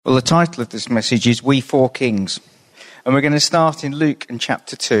Well, the title of this message is We Four Kings. And we're going to start in Luke in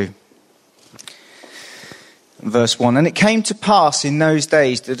chapter 2, verse 1. And it came to pass in those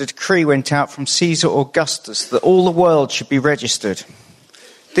days that a decree went out from Caesar Augustus that all the world should be registered.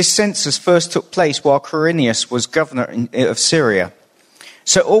 This census first took place while Quirinius was governor of Syria.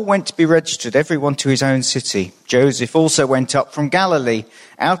 So all went to be registered, everyone to his own city. Joseph also went up from Galilee,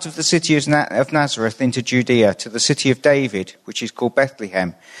 out of the city of Nazareth into Judea, to the city of David, which is called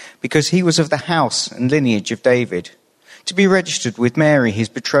Bethlehem, because he was of the house and lineage of David, to be registered with Mary, his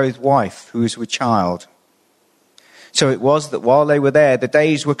betrothed wife, who was with child. So it was that while they were there, the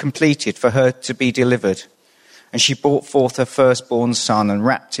days were completed for her to be delivered. And she brought forth her firstborn son and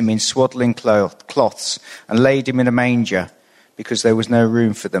wrapped him in swaddling cloths and laid him in a manger, because there was no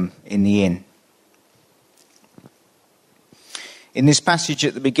room for them in the inn. In this passage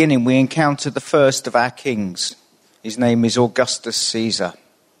at the beginning, we encounter the first of our kings. His name is Augustus Caesar.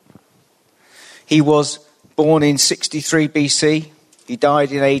 He was born in 63 BC. He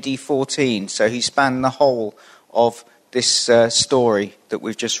died in AD 14, so he spanned the whole of this story that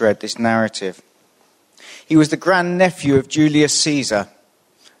we've just read, this narrative. He was the grandnephew of Julius Caesar,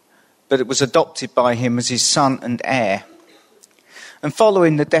 but it was adopted by him as his son and heir. And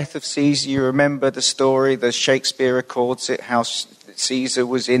following the death of Caesar, you remember the story, the Shakespeare records it, how Caesar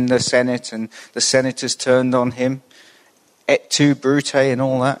was in the Senate and the senators turned on him, et tu, Brute, and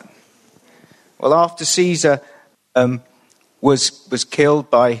all that. Well, after Caesar was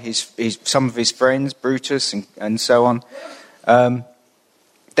killed by some of his friends, Brutus and so on,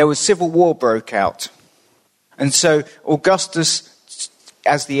 there was civil war broke out. And so Augustus,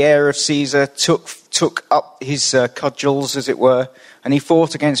 as the heir of Caesar, took up his cudgels, as it were, and he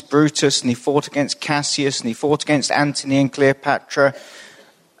fought against Brutus, and he fought against Cassius, and he fought against Antony and Cleopatra,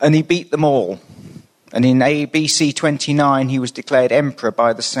 and he beat them all. And in BC 29, he was declared emperor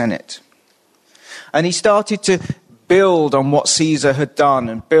by the Senate. And he started to build on what Caesar had done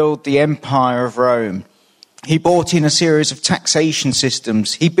and build the empire of Rome. He brought in a series of taxation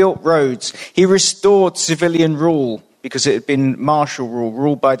systems. He built roads. He restored civilian rule, because it had been martial rule,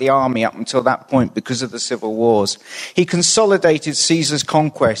 ruled by the army up until that point because of the civil wars. He consolidated Caesar's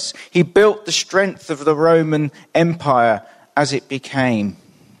conquests. He built the strength of the Roman Empire as it became.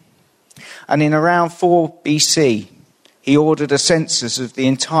 And in around 4 BC, he ordered a census of the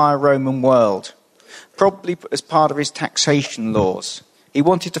entire Roman world, probably as part of his taxation laws. He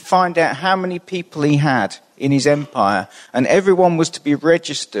wanted to find out how many people he had in his empire, and everyone was to be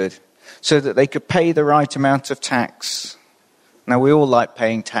registered so that they could pay the right amount of tax. Now, we all like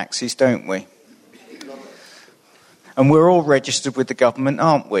paying taxes, don't we? And we're all registered with the government,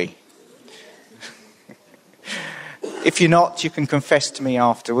 aren't we? If you're not, you can confess to me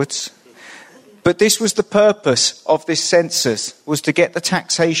afterwards. But this was the purpose of this census, was to get the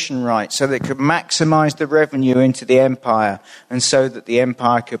taxation right so that it could maximize the revenue into the empire and so that the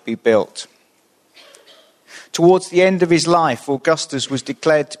empire could be built. Towards the end of his life, Augustus was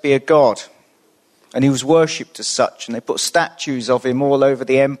declared to be a god, and he was worshipped as such, and they put statues of him all over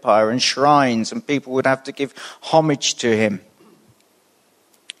the empire and shrines, and people would have to give homage to him.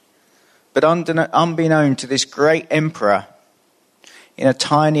 But unbeknown to this great emperor, in a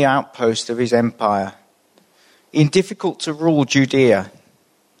tiny outpost of his empire, in difficult to rule Judea,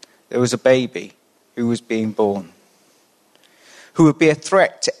 there was a baby who was being born, who would be a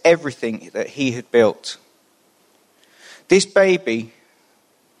threat to everything that he had built. This baby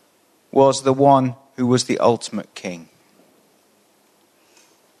was the one who was the ultimate king.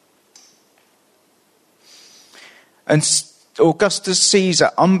 And Augustus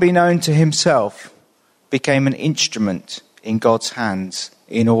Caesar, unbeknown to himself, became an instrument in God's hands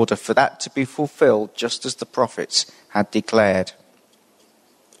in order for that to be fulfilled just as the prophets had declared.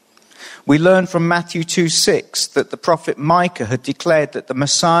 We learn from Matthew 2:6 that the prophet Micah had declared that the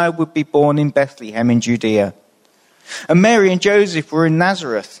Messiah would be born in Bethlehem in Judea. And Mary and Joseph were in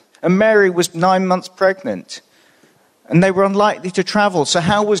Nazareth, and Mary was 9 months pregnant, and they were unlikely to travel. So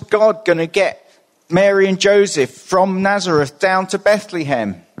how was God going to get Mary and Joseph from Nazareth down to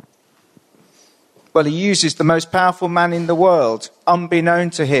Bethlehem? Well, he uses the most powerful man in the world, unbeknown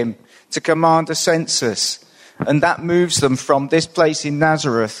to him, to command a census. And that moves them from this place in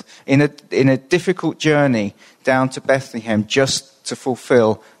Nazareth in a difficult journey down to Bethlehem just to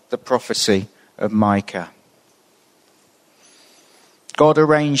fulfill the prophecy of Micah. God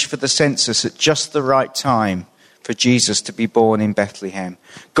arranged for the census at just the right time for Jesus to be born in Bethlehem.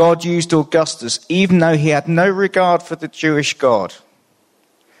 God used Augustus even though he had no regard for the Jewish God.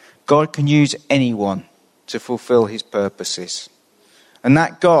 God can use anyone to fulfill his purposes. And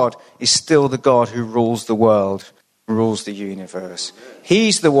that God is still the God who rules the world rules the universe.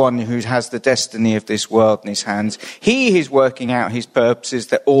 He's the one who has the destiny of this world in his hands. He is working out his purposes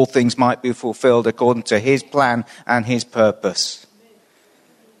that all things might be fulfilled according to his plan and his purpose.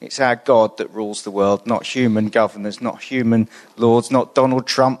 It's our God that rules the world, not human governors, not human lords, not Donald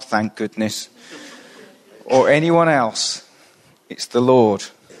Trump, thank goodness, or anyone else. It's the Lord,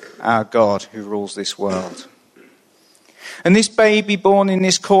 our God, who rules this world. And this baby born in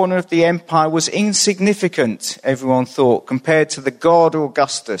this corner of the empire was insignificant, everyone thought, compared to the god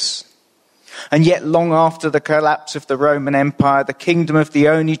Augustus. And yet long after the collapse of the Roman Empire, the kingdom of the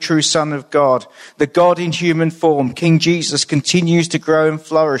only true Son of God, the God in human form, King Jesus, continues to grow and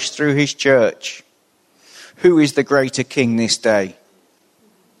flourish through his church. Who is the greater king this day?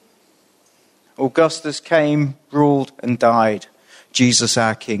 Augustus came, ruled and died. Jesus,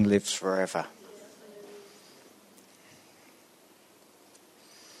 our King, lives forever.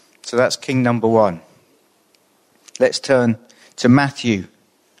 So that's king number one. Let's turn to Matthew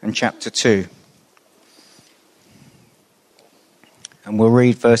and chapter 2. And we'll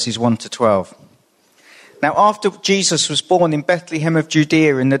read verses 1 to 12. Now after Jesus was born in Bethlehem of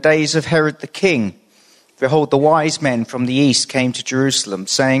Judea in the days of Herod the king, behold, the wise men from the east came to Jerusalem,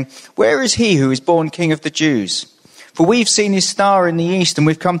 saying, "Where is he who is born King of the Jews? For we've seen his star in the east, and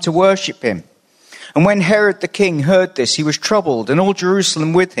we've come to worship him." And when Herod the king heard this, he was troubled, and all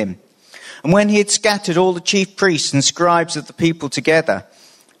Jerusalem with him. And when he had scattered all the chief priests and scribes of the people together,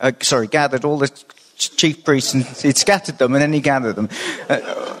 gathered all the chief priests, and he'd scattered them, and then he gathered them,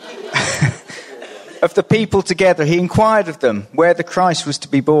 of the people together, he inquired of them where the Christ was to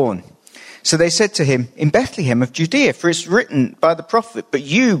be born. So they said to him, "In Bethlehem of Judea, for it's written by the prophet, but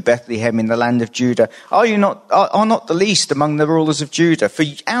you, Bethlehem in the land of Judah, are not the least among the rulers of Judah, for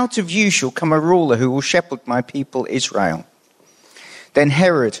out of you shall come a ruler who will shepherd my people Israel." Then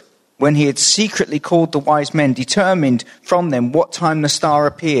Herod, when he had secretly called the wise men, determined from them what time the star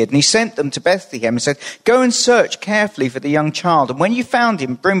appeared. And he sent them to Bethlehem and said, "Go and search carefully for the young child, and when you found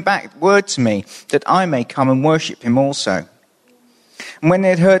him, bring back word to me, that I may come and worship him also." And when they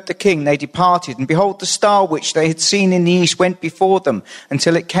had heard the king, they departed, and behold, the star which they had seen in the east went before them,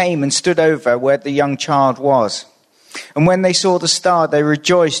 until it came and stood over where the young child was. And when they saw the star, they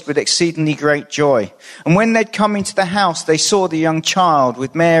rejoiced with exceedingly great joy. And when they'd come into the house, they saw the young child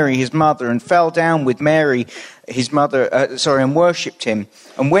with Mary, his mother, and fell down with Mary, his mother, and worshipped him.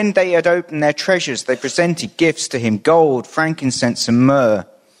 And when they had opened their treasures, they presented gifts to him, gold, frankincense, and myrrh.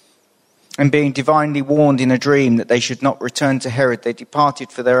 And being divinely warned in a dream that they should not return to Herod, they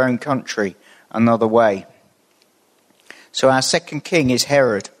departed for their own country another way. So our second king is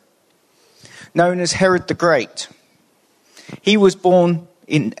Herod, known as Herod the Great. He was born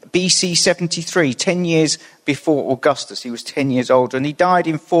in BC 73, 10 years before Augustus. He was 10 years older, and he died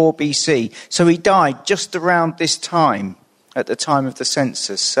in 4 BC. So he died just around this time, at the time of the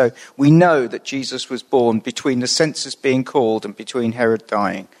census. So we know that Jesus was born between the census being called and between Herod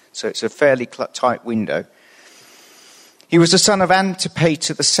dying. So it's a fairly tight window. He was the son of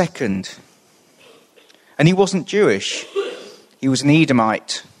Antipater II. And he wasn't Jewish. He was an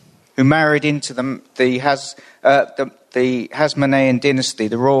Edomite who married into the Hasmonean dynasty,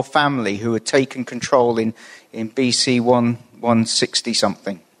 the royal family who had taken control in BC 160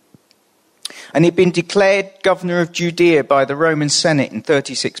 something. And he'd been declared governor of Judea by the Roman Senate in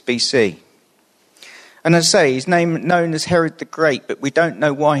 36 BC. And as I say, he's known as Herod the Great, but we don't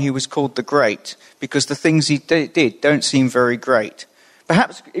know why he was called the Great, because the things he did don't seem very great.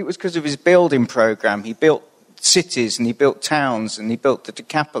 Perhaps it was because of his building program. He built cities, and he built towns, and he built the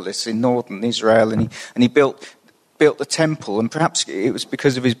Decapolis in northern Israel, and he built the temple, and perhaps it was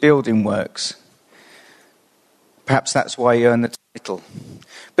because of his building works. Perhaps that's why he earned the title.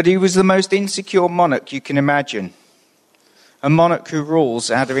 But he was the most insecure monarch you can imagine. A monarch who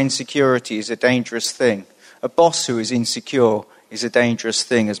rules out of insecurity is a dangerous thing. A boss who is insecure is a dangerous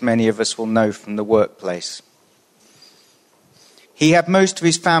thing, as many of us will know from the workplace. He had most of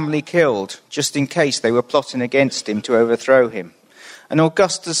his family killed, just in case they were plotting against him to overthrow him. And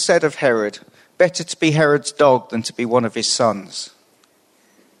Augustus said of Herod, "Better to be Herod's dog than to be one of his sons."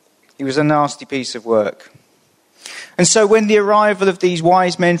 He was a nasty piece of work. And so when the arrival of these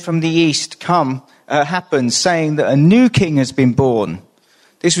wise men from the east happened, saying that a new king has been born,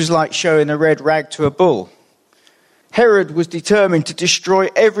 this was like showing a red rag to a bull. Herod was determined to destroy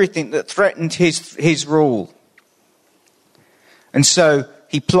everything that threatened his rule. And so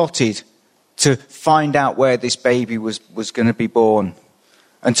he plotted to find out where this baby was going to be born,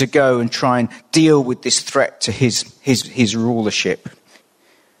 and to go and try and deal with this threat to his rulership.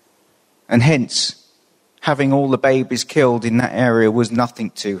 And hence, having all the babies killed in that area was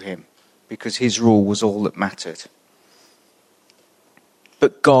nothing to him, because his rule was all that mattered.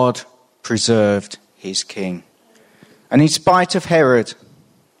 But God preserved his king. And in spite of Herod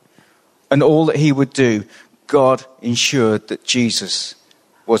and all that he would do, God ensured that Jesus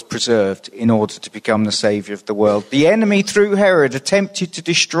was preserved in order to become the Saviour of the world. The enemy, through Herod, attempted to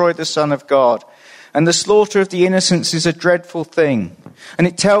destroy the Son of God. And the slaughter of the innocents is a dreadful thing. And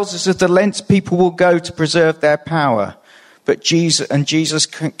it tells us of the lengths people will go to preserve their power. But Jesus'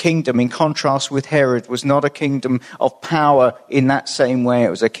 kingdom, in contrast with Herod, was not a kingdom of power in that same way.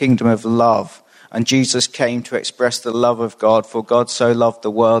 It was a kingdom of love. And Jesus came to express the love of God, for God so loved the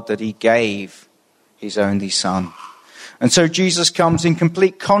world that he gave his only Son. And so Jesus comes in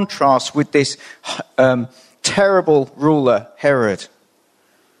complete contrast with this terrible ruler, Herod.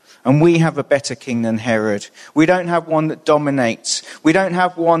 And we have a better king than Herod. We don't have one that dominates. We don't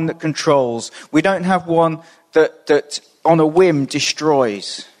have one that controls. We don't have one that on a whim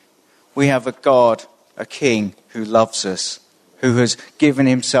destroys. We have a God, a king who loves us, who has given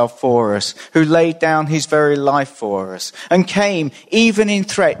himself for us, who laid down his very life for us, and came even in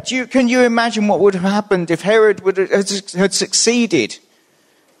threat. Can you imagine what would have happened if Herod had succeeded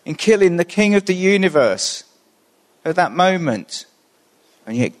in killing the king of the universe at that moment?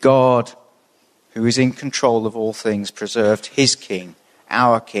 And yet God, who is in control of all things, preserved his king,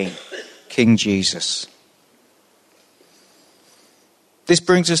 our king, King Jesus. This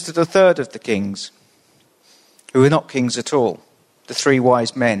brings us to the third of the kings, who are not kings at all. The three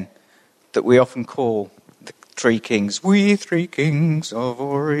wise men that we often call the three kings. We three kings of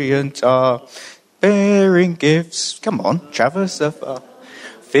Orient are bearing gifts. Come on, traverse the far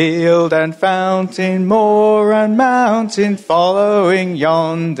field and fountain, moor and mountain, following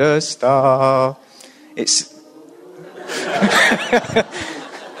yonder star. It's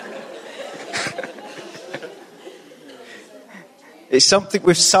it's something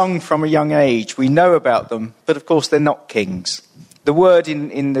we've sung from a young age. We know about them, but of course they're not kings. The word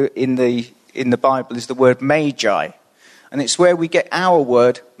in the Bible is the word magi, and it's where we get our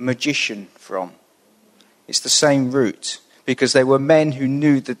word magician from. It's the same root, because they were men who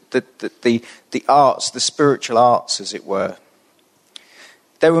knew the arts, the spiritual arts, as it were.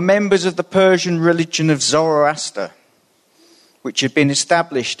 They were members of the Persian religion of Zoroaster, which had been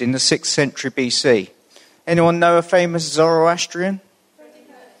established in the 6th century BC. Anyone know a famous Zoroastrian?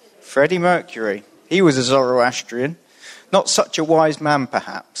 Freddie Mercury. He was a Zoroastrian. Not such a wise man,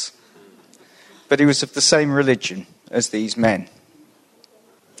 perhaps, but he was of the same religion as these men.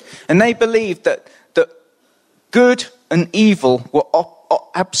 And they believed that good and evil were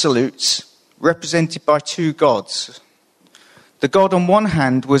absolutes represented by two gods. The god on one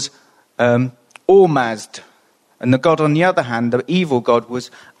hand was Ormazd, and the god on the other hand, the evil god, was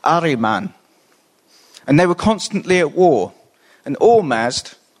Ahriman. And they were constantly at war. And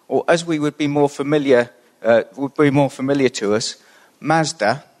Ormazd, or as we would be more familiar to us,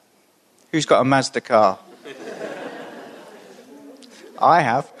 Mazda. Who's got a Mazda car? I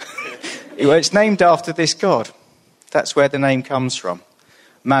have. It's named after this god. That's where the name comes from.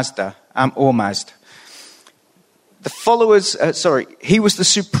 Mazda, or Mazd. The followers, he was the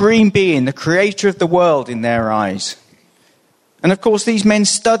supreme being, the creator of the world in their eyes. And of course, these men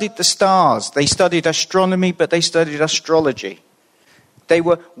studied the stars. They studied astronomy, but they studied astrology. They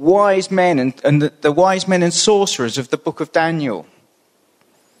were wise men, and the wise men and sorcerers of the book of Daniel.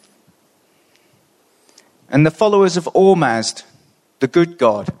 And the followers of Ormazd, the good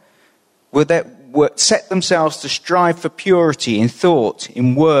god, set themselves to strive for purity in thought,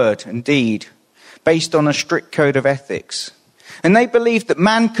 in word and deed, based on a strict code of ethics. And they believed that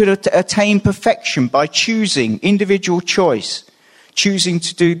man could attain perfection by choosing individual choice, choosing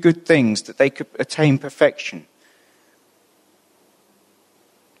to do good things, that they could attain perfection.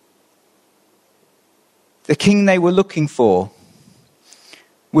 The king they were looking for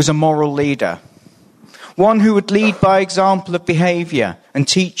was a moral leader, one who would lead by example of behavior and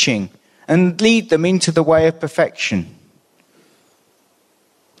teaching and lead them into the way of perfection.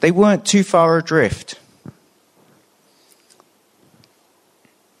 They weren't too far adrift.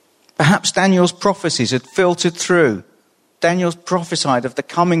 Perhaps Daniel's prophecies had filtered through. Daniel prophesied of the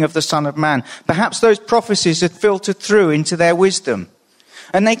coming of the Son of Man. Perhaps those prophecies had filtered through into their wisdom.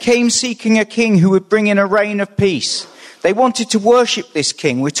 And they came seeking a king who would bring in a reign of peace. They wanted to worship this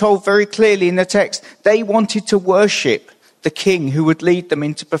king. We're told very clearly in the text, they wanted to worship the king who would lead them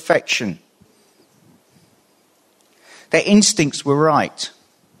into perfection. Their instincts were right.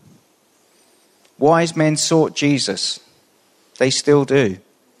 Wise men sought Jesus. They still do.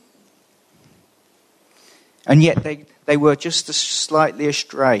 And yet they were just slightly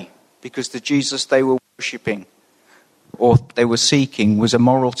astray, because the Jesus they were worshipping or they were seeking was a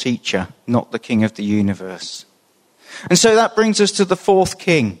moral teacher, not the king of the universe. And so that brings us to the fourth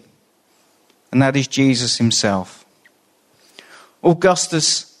king, and that is Jesus himself.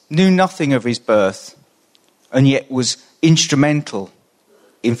 Augustus knew nothing of his birth, and yet was instrumental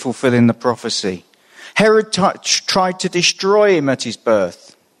in fulfilling the prophecy. Herod tried to destroy him at his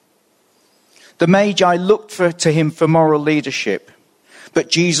birth. The Magi looked to him for moral leadership, but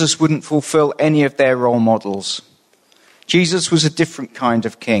Jesus wouldn't fulfill any of their role models. Jesus was a different kind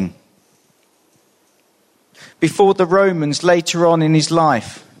of king. Before the Romans, later on in his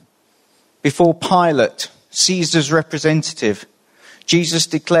life, before Pilate, Caesar's representative, Jesus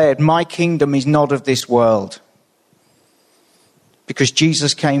declared, "My kingdom is not of this world." Because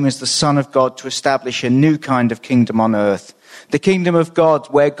Jesus came as the Son of God to establish a new kind of kingdom on earth. The kingdom of God,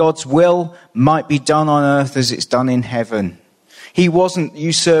 where God's will might be done on earth as it's done in heaven. He wasn't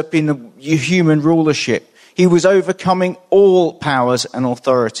usurping the human rulership. He was overcoming all powers and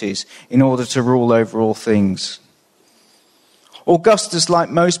authorities in order to rule over all things. Augustus, like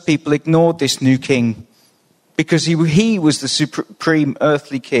most people, ignored this new king because he was the supreme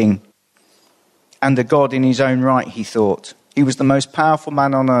earthly king and a god in his own right, he thought. He was the most powerful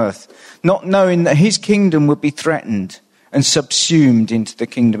man on earth, not knowing that his kingdom would be threatened and subsumed into the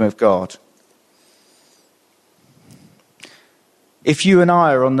kingdom of God. If you and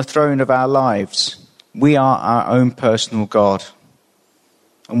I are on the throne of our lives, we are our own personal God,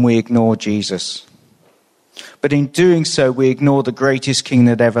 and we ignore Jesus. But in doing so, we ignore the greatest king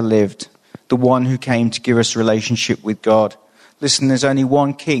that ever lived, the one who came to give us relationship with God. Listen, there's only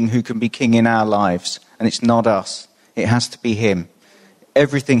one king who can be king in our lives, and it's not us. It has to be him.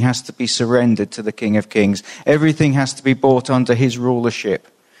 Everything has to be surrendered to the King of Kings. Everything has to be brought under his rulership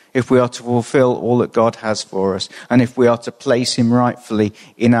if we are to fulfill all that God has for us, and if we are to place him rightfully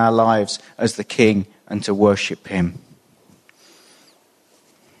in our lives as the king and to worship him.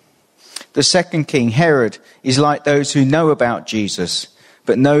 The second king, Herod, is like those who know about Jesus,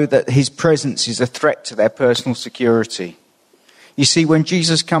 but know that his presence is a threat to their personal security. You see, when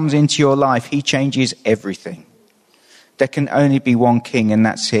Jesus comes into your life, he changes everything. There can only be one king, and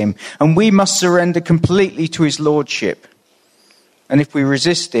that's him. And we must surrender completely to his lordship. And if we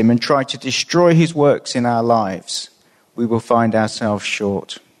resist him and try to destroy his works in our lives, we will find ourselves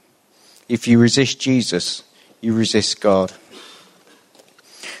short. If you resist Jesus, you resist God.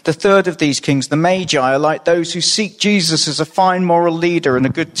 The third of these kings, the Magi, are like those who seek Jesus as a fine moral leader and a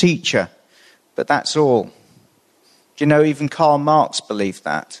good teacher. But that's all. Do you know, even Karl Marx believed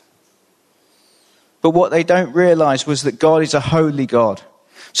that. But what they don't realize was that God is a holy God.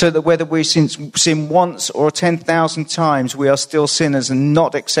 So that whether we sin once or 10,000 times, we are still sinners and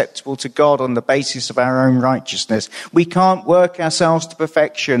not acceptable to God on the basis of our own righteousness. We can't work ourselves to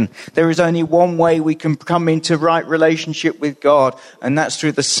perfection. There is only one way we can come into right relationship with God, and that's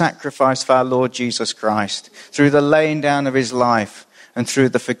through the sacrifice of our Lord Jesus Christ, through the laying down of his life, and through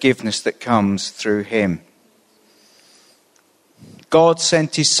the forgiveness that comes through him. God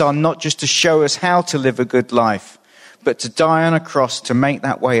sent his Son not just to show us how to live a good life, but to die on a cross to make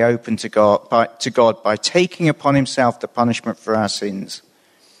that way open to God by taking upon himself the punishment for our sins.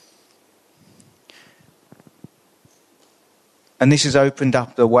 And this has opened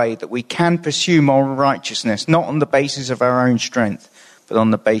up the way that we can pursue moral righteousness, not on the basis of our own strength, but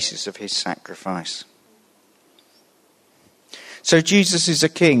on the basis of his sacrifice. So Jesus is a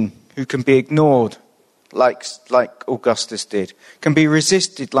king who can be ignored like Augustus did, can be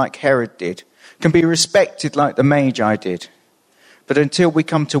resisted like Herod did, can be respected like the Magi did. But until we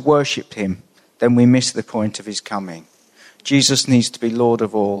come to worship him, then we miss the point of his coming. Jesus needs to be Lord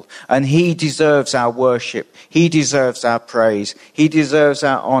of all, and he deserves our worship. He deserves our praise. He deserves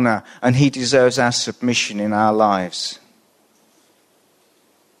our honor, and he deserves our submission in our lives.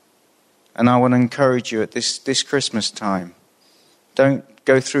 And I want to encourage you at this Christmas time, don't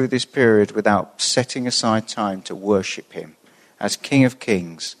go through this period without setting aside time to worship him as King of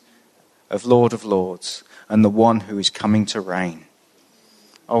Kings, of Lord of Lords, and the one who is coming to reign.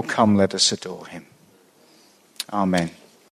 Oh, come, let us adore him. Amen.